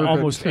also go to never been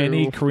almost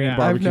any Korean Yeah.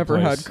 barbecue I've never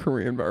place. had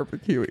Korean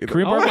barbecue either.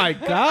 Korean Oh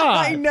barbecue. my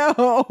god!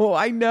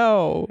 I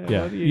know.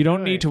 Yeah, What are you don't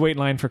doing? need to wait in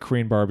line for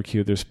Korean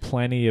barbecue. There's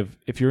plenty of.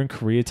 If you're in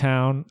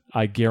Koreatown,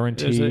 I There's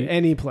guarantee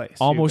any place.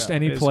 almost you go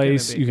any is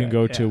place gonna be you can good.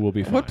 go Yeah. to will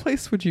be fine. What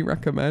place would you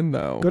recommend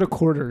though? Go to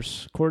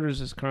Quarters.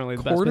 Quarters is currently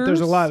the best, but there's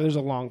a Quarters? lot. There's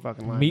a long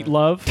fucking line. Meat there.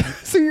 Love.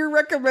 So you're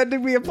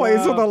recommending me a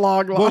place with a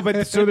long line? Well,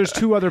 but so there's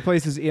two other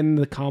places in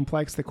the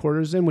complex that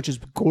Quarters in, which is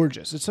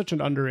gorgeous. It's such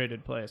an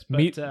underrated place. But,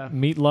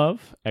 Meat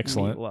Love,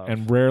 excellent. Meat Love.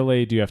 And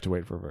rarely do you have to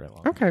wait for very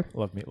long. Okay.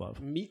 Love Meat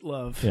Love. Meat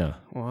Love. Yeah.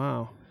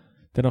 Wow.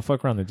 They don't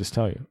fuck around. They just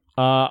tell you.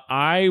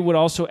 I would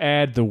also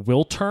add the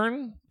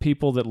Wiltern.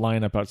 People that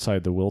line up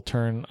outside the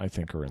Wiltern, I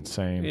think, are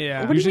insane.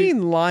 Yeah. What do you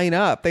mean line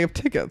up? They have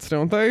tickets,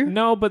 don't they?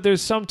 No, but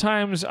there's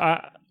sometimes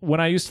when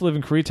I used to live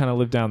in Koreatown, I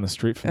lived down the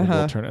street from the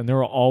Wiltern, and there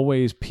were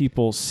always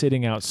people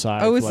sitting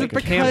outside. Oh, for is like it a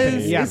because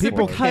campaign. Yeah, is it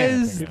people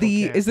because camp.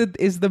 the People camp.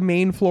 is the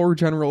main floor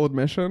general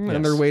admission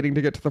and they're Yes. waiting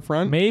to get to the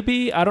front?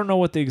 Maybe I don't know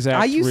what the exact.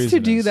 I used to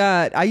reason do is.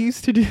 that. I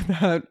used to do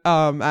that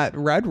at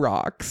Red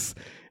Rocks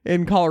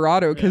in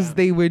Colorado because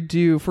they would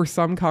do, for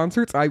some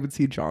concerts, I would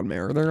see John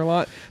Mayer there a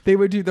lot. They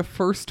would do the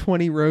first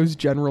 20 rows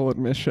general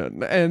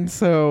admission. And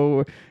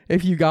so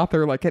if you got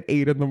there like at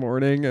 8 in the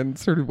morning and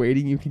started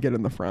waiting, you could get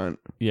in the front.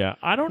 Yeah,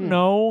 I don't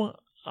know.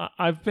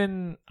 I've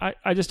been.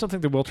 I just don't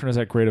think the Wiltern is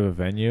that great of a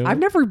venue. I've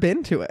never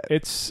been to it.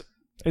 It's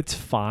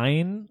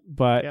fine,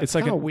 but Yeah, it's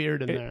like kinda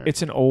weird in it- there.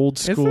 It's an old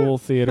school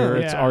theater.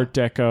 Huh. It's Yeah. Art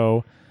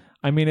Deco.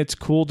 I mean, it's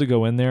cool to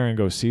go in there and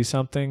go see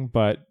something,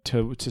 but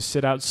to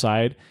sit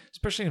outside,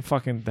 especially in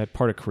fucking that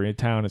part of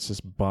Koreatown, it's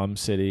just bum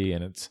city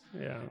and it's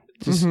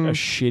just a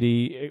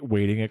shitty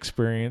waiting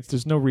experience.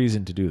 There's no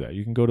reason to do that.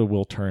 You can go to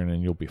Wiltern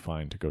and you'll be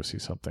fine to go see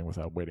something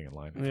without waiting in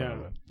line in front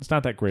of it. It's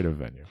not that great of a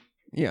venue,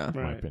 Yeah. in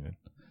my Right. opinion.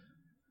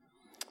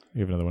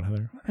 You have another one,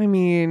 Heather? I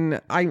mean,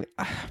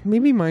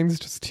 maybe mine's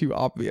just too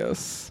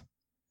obvious.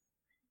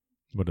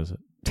 What is it?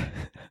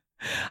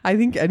 I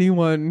think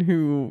anyone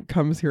who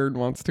comes here and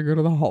wants to go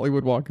to the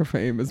Hollywood Walk of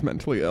Fame is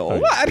mentally ill.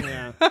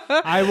 Yeah.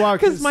 I walk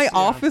Because my yeah.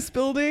 office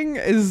building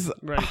is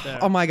Right there.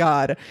 oh my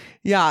god,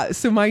 yeah.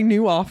 So my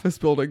new office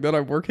building that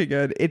I'm working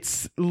in,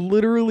 it's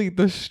literally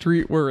the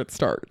street where it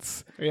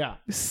starts. Yeah.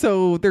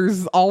 So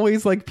there's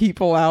always like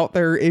people out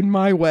there in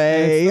my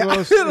way, It's the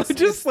most- it's-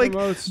 just it's the like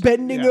most-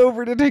 bending yeah.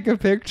 over to take a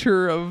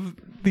picture of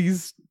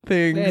these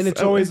things. And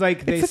it's Oh, always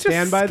like they it's such a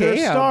stand by their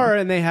scam. star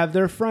and they have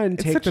their friend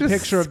It's take such the a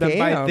picture of them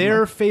by scam.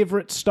 their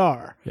favorite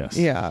star. Yes.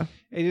 Yeah.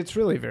 And it's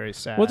really very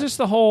sad. Well, just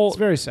the whole it's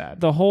very sad.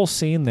 the whole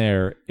scene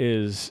there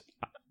is.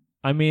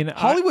 I mean,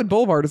 Hollywood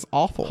Boulevard is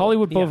awful.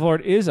 Hollywood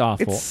Boulevard is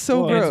awful. It's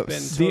so Well, gross.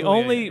 it's The been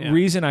totally- only yeah.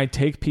 reason I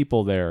take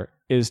people there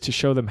is to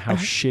show them how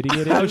shitty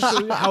it how, is.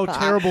 how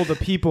terrible the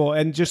people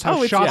and just how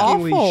Oh, it's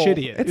shockingly awful.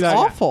 shitty it is. It's Yeah.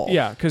 awful.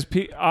 Yeah, because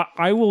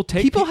I will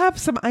take People have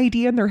some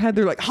idea in their head.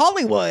 They're like,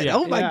 Hollywood. Yeah.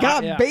 Oh my Yeah,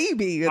 God, yeah.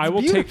 baby. It's I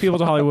will beautiful. take people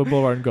to Hollywood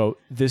Boulevard and go,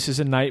 this is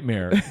a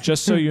nightmare,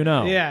 just so you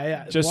know. Yeah,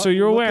 yeah. Just so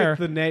you're Look aware, at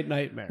the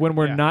nightmare. when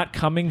we're Yeah. not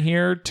coming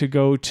here to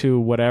go to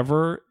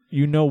whatever,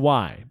 you know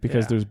why.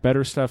 Because Yeah. there's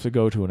better stuff to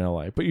go to in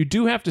LA. But you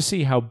do have to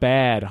see how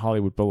bad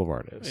Hollywood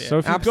Boulevard is. So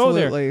if you go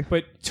Absolutely. there,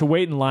 but to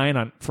wait in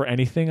line for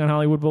anything on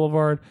Hollywood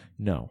Boulevard,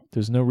 no.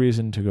 There's no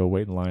reason to go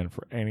wait in line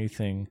for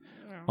anything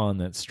on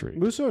that street.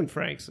 Musso and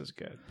Frank's is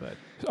good, but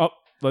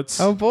Let's.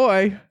 Oh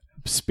boy.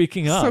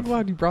 Speaking of. So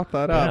glad you brought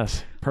that up.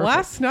 Yes, perfect.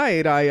 Last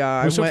night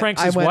I Musso went,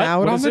 Frank's I is went what? out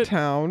What on is the it?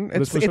 town.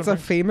 What is It's Musso a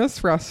Frank's?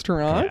 famous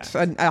restaurant,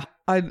 Yeah. and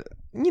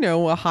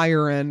a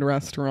higher end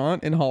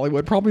restaurant in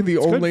Hollywood. Probably the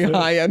only food.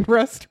 high end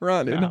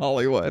restaurant in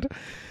Hollywood.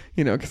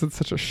 Because it's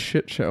such a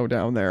shit show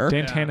down there.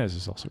 Dan Tana's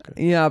is also good.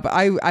 Yeah, but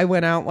I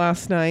went out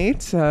last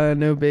night,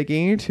 no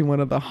biggie, to one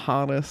of the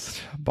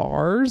hottest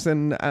bars,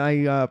 and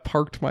I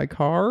parked my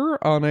car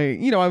on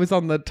I was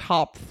on the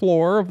top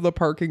floor of the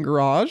parking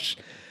garage,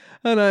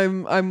 and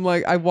I'm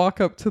like, I walk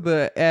up to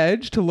the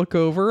edge to look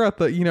over at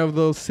the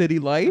those city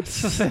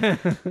lights,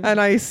 and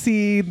I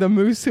see the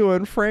Musso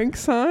and Frank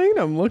sign.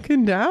 I'm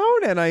looking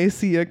down, and I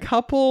see a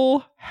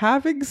couple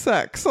having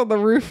sex on the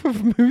roof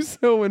of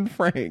Musso and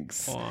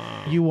Frank's.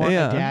 You want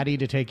Yeah. a daddy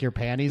to take your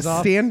panties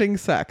off? Standing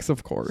sex,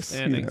 of course.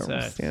 Standing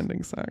sex.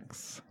 Standing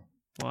sex.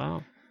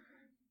 wow.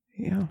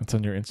 Yeah. It's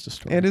on your Insta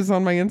story. It is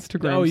on my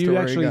Instagram Oh, you story,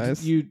 actually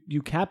guys.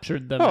 you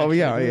captured them. Oh, actually,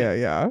 yeah, didn't yeah,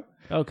 you? yeah.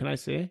 Oh, can I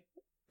see?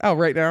 Oh,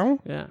 right now?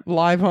 Yeah.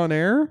 Live on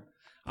air?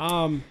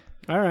 All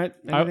right.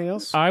 Anything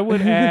else? I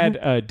would add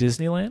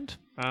Disneyland.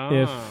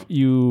 If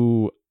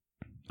you,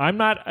 I'm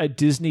not a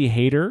Disney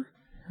hater.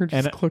 Or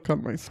just And- click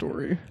on my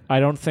story. I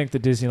don't think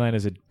that Disneyland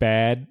is a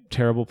bad,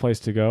 terrible place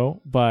to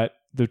go. But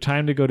the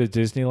time to go to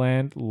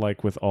Disneyland,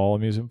 like with all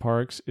amusement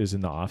parks, is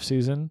in the off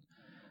season.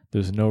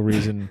 There's no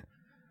reason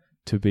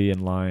to be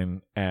in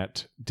line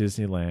at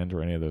Disneyland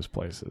or any of those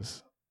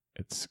places.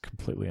 It's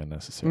completely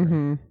unnecessary.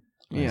 Mm-hmm.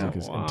 Isaac Yeah.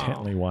 is Wow.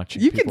 intently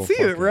watching. You can people see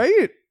it, fucking.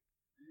 right?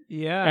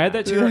 yeah. Add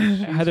that to your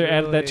Heather.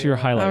 Add that to your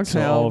highlights, so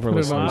Okay, all I'll of our put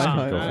it listeners on my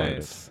can go find it.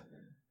 highlights.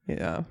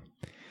 Yeah.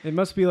 It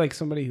must be like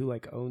somebody who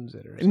like owns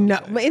it or something. No,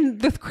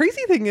 and the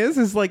crazy thing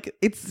is like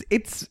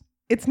it's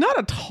it's not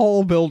a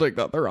tall building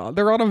that they're on.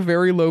 They're on a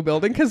very low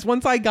building, because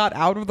once I got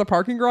out of the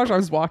parking garage, I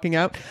was walking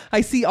out,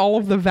 I see all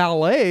of the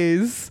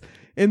valets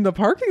in the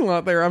parking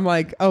lot there. I'm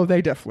like, oh,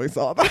 they definitely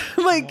saw that.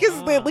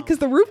 Because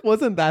the roof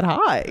wasn't that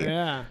high.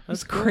 Yeah,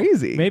 that's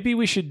crazy. Maybe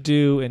we should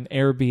do an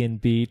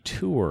Airbnb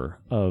tour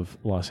of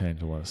Los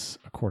Angeles,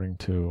 according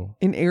to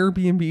an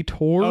Airbnb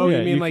tour. Oh,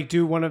 you mean like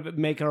do one of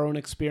make our own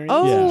experience?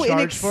 Oh, an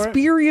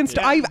experience.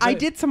 I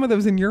did some of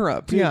those in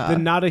Europe. Dude, yeah, the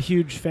not a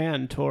huge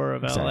fan tour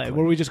of LA,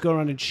 where we just go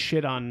around and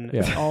shit on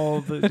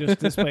all the just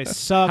this place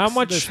sucks. How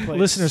much,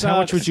 listeners? How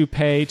much would you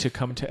pay to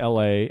come to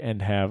LA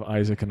and have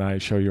Isaac and I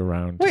show you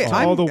around? Wait,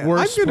 all the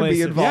worst I'm going to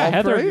be involved. Yeah,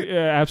 Heather, right?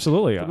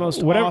 Absolutely. The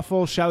most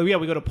awful shallow. Yeah,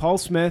 we go to Paul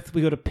Smith,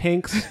 we go to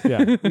Pink's,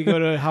 we go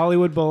to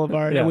Hollywood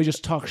Boulevard, and we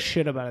just talk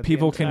shit about it.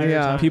 People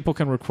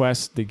can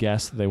request the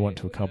guests that they want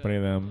to accompany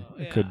them.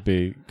 It could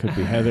be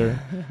Heather,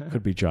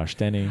 could be Josh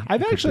Denny.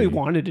 I've actually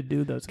wanted to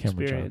do those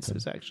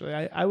experiences. Actually,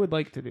 I would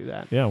like to do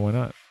that. Yeah, why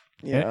not?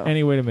 Yeah.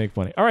 Any way to make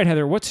money. All right,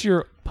 Heather, what's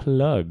your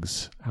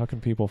plugs? How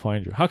can people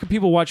find you? How can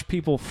people watch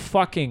people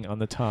fucking on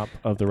the top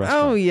of the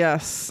restaurant? Oh,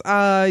 yes.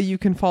 You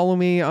can follow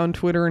me on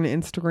Twitter and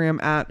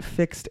Instagram at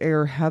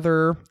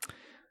FixedAirHeather.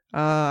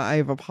 I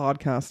have a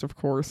podcast, of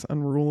course,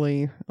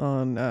 Unruly,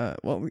 on,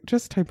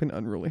 just type in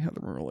Unruly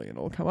Heather Unruly and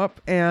it'll come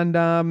up. And,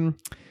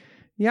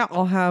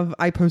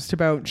 I post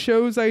about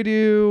shows I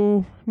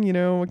do,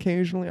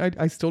 occasionally.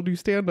 I still do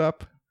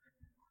stand-up.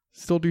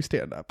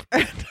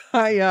 And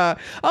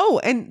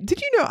and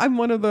did you know I'm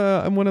one of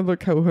the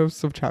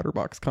co-hosts of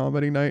Chatterbox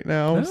Comedy Night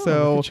now?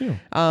 Look at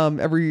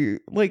you.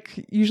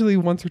 Usually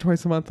once or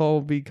twice a month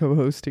I'll be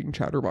co-hosting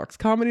Chatterbox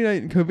Comedy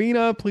Night in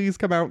Covina. Please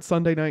come out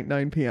Sunday night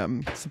 9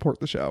 p.m. Support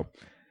the show.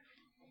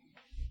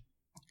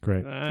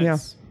 Great. Nice. Yeah.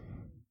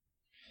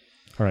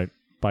 All right.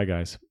 Bye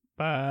guys.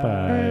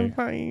 Bye.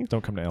 Bye.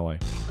 Don't come to LA.